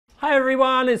Hi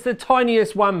everyone, it's the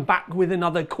tiniest one back with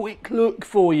another quick look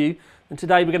for you. And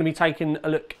today we're going to be taking a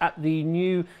look at the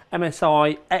new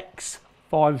MSI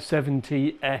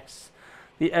X570S.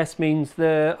 The S means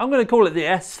I'm going to call it the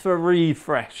S for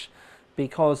refresh,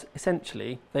 because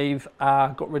essentially they've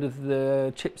got rid of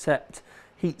the chipset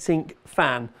heatsink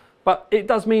fan. But it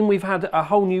does mean we've had a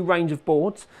whole new range of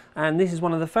boards, and this is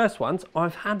one of the first ones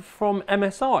I've had from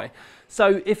MSI.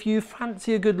 So if you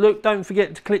fancy a good look, don't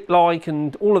forget to click like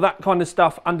and all of that kind of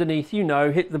stuff underneath, you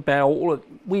know, hit the bell,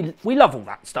 we love all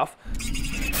that stuff.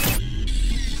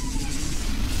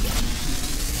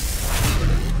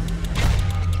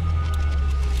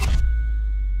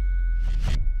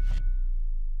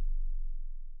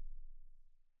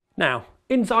 Now,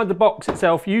 inside the box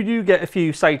itself, you do get a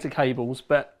few SATA cables,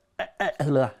 but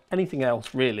anything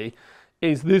else really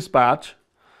is this badge,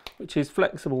 which is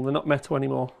flexible. They're not metal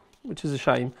anymore, which is a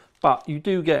shame, but you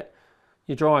do get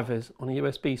your drivers on a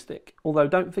USB stick, although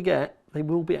don't forget they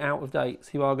will be out of date, so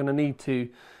you are going to need to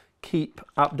keep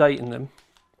updating them.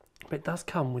 But it does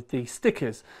come with these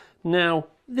stickers. Now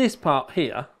this part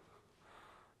here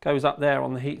goes up there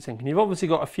on the heatsink, and you've obviously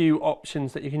got a few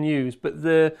options that you can use, but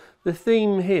the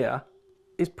theme here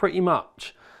is pretty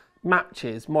much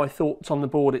matches my thoughts on the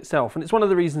board itself, and it's one of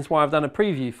the reasons why I've done a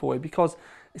preview for you, because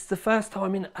it's the first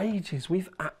time in ages we've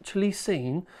actually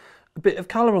seen a bit of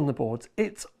colour on the boards.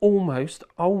 It's almost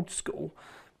old school,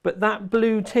 but that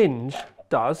blue tinge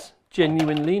does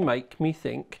genuinely make me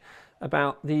think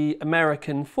about the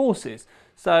American forces.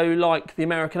 So like the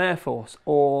American Air Force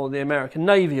or the American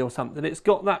Navy or something. It's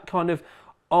got that kind of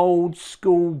old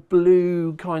school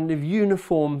blue kind of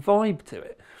uniform vibe to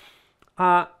it.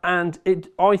 And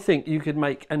I think you could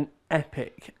make an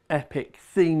epic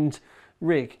themed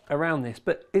rig around this,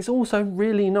 but it's also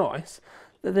really nice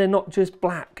that they're not just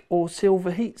black or silver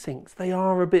heat sinks. They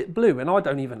are a bit blue, and I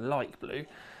don't even like blue,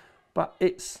 but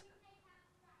it's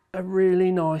a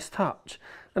really nice touch,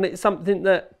 and it's something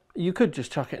that you could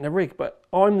just chuck it in a rig, but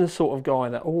I'm the sort of guy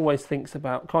that always thinks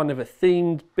about kind of a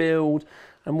themed build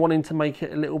and wanting to make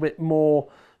it a little bit more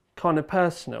kind of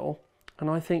personal, and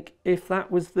I think if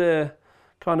that was the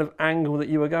kind of angle that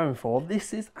you were going for,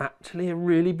 this is actually a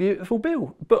really beautiful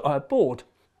board.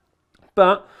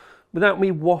 But without me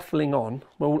waffling on,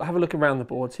 we'll have a look around the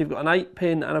board. So you've got an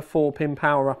 8-pin and a 4-pin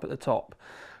power up at the top.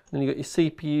 And then you've got your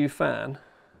CPU fan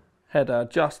header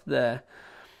just there.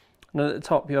 And then at the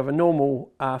top you have a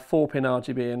normal 4-pin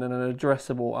RGB and then an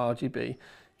addressable RGB.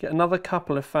 Get another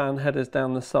couple of fan headers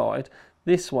down the side.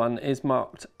 This one is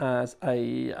marked as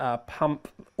a pump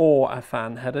or a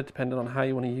fan header, depending on how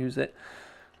you want to use it.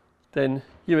 Then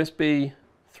USB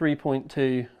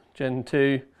 3.2 Gen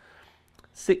 2,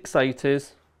 6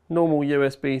 SATAs, normal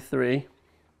USB 3.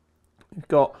 You've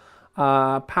got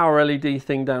power LED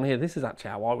thing down here. This is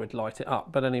actually how I would light it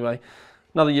up, but anyway,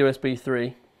 another USB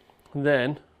 3.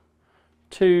 Then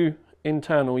 2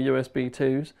 internal USB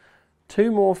 2s, 2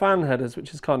 more fan headers,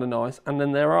 which is kind of nice, and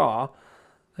then there are,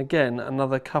 again,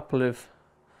 another couple of,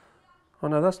 oh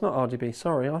no, that's not RGB,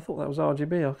 sorry, I thought that was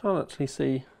RGB. I can't actually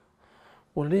see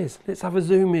what it is. Let's have a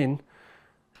zoom in,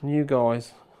 and you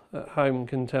guys at home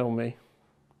can tell me.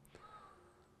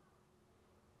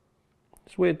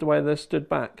 It's weird the way they're stood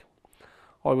back.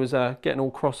 I was getting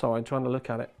all cross-eyed trying to look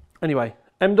at it. Anyway,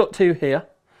 M.2 here,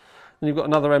 and you've got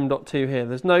another M.2 here.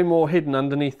 There's no more hidden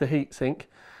underneath the heatsink.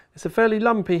 It's a fairly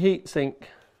lumpy heatsink,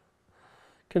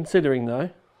 considering though.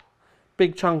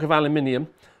 Big chunk of aluminium.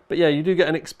 But yeah, you do get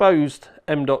an exposed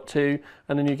M.2,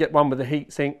 and then you get one with a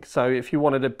heatsink. So if you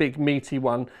wanted a big meaty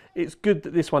one, it's good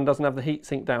that this one doesn't have the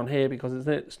heatsink down here, because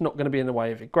it's not going to be in the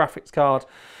way of your graphics card.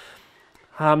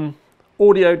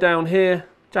 Audio down here,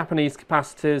 Japanese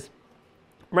capacitors.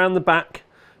 Around the back,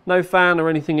 no fan or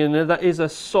anything in there. That is a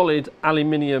solid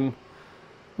aluminium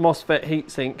MOSFET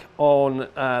heatsink on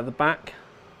the back.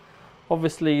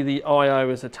 Obviously the I/O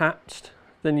is attached.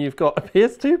 Then you've got a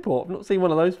PS2 port. I've not seen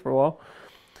one of those for a while.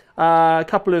 A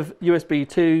couple of USB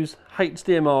 2s,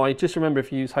 HDMI. Just remember,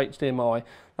 if you use HDMI,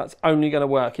 that's only going to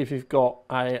work if you've got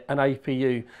an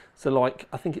APU. So like,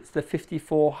 I think it's the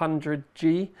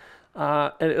 5400G.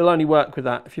 It'll only work with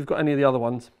that. If you've got any of the other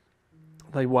ones,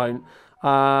 they won't.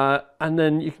 And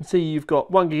then you can see you've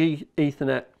got 1 gig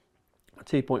Ethernet,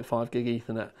 2.5 gig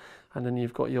Ethernet, and then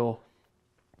you've got your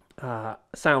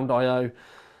sound I/O,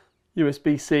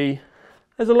 USB-C.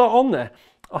 There's a lot on there.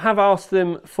 I have asked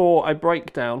them for a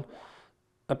breakdown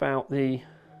about the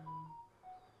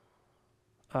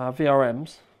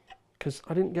VRMs, because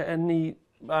I didn't get any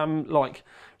like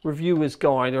reviewer's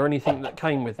guide or anything that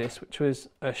came with this, which was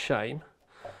a shame.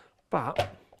 But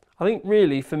I think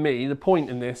really for me the point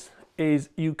in this is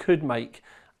you could make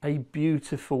a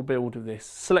beautiful build of this.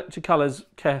 Select your colours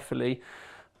carefully.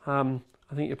 I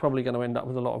think you're probably going to end up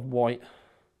with a lot of white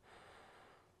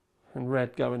and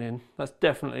red going in. That's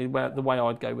definitely the way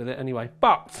I'd go with it anyway.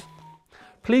 But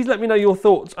please let me know your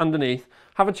thoughts underneath.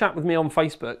 Have a chat with me on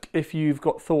Facebook if you've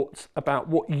got thoughts about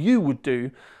what you would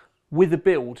do with a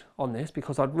build on this,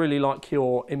 because I'd really like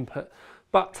your input.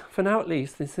 But for now at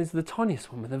least, this is the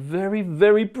tiniest one with a very,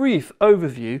 very brief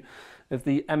overview of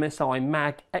the MSI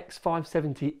Mag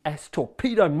X570S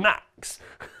Torpedo Max.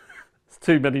 It's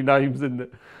too many names, isn't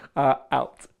it?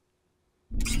 Out.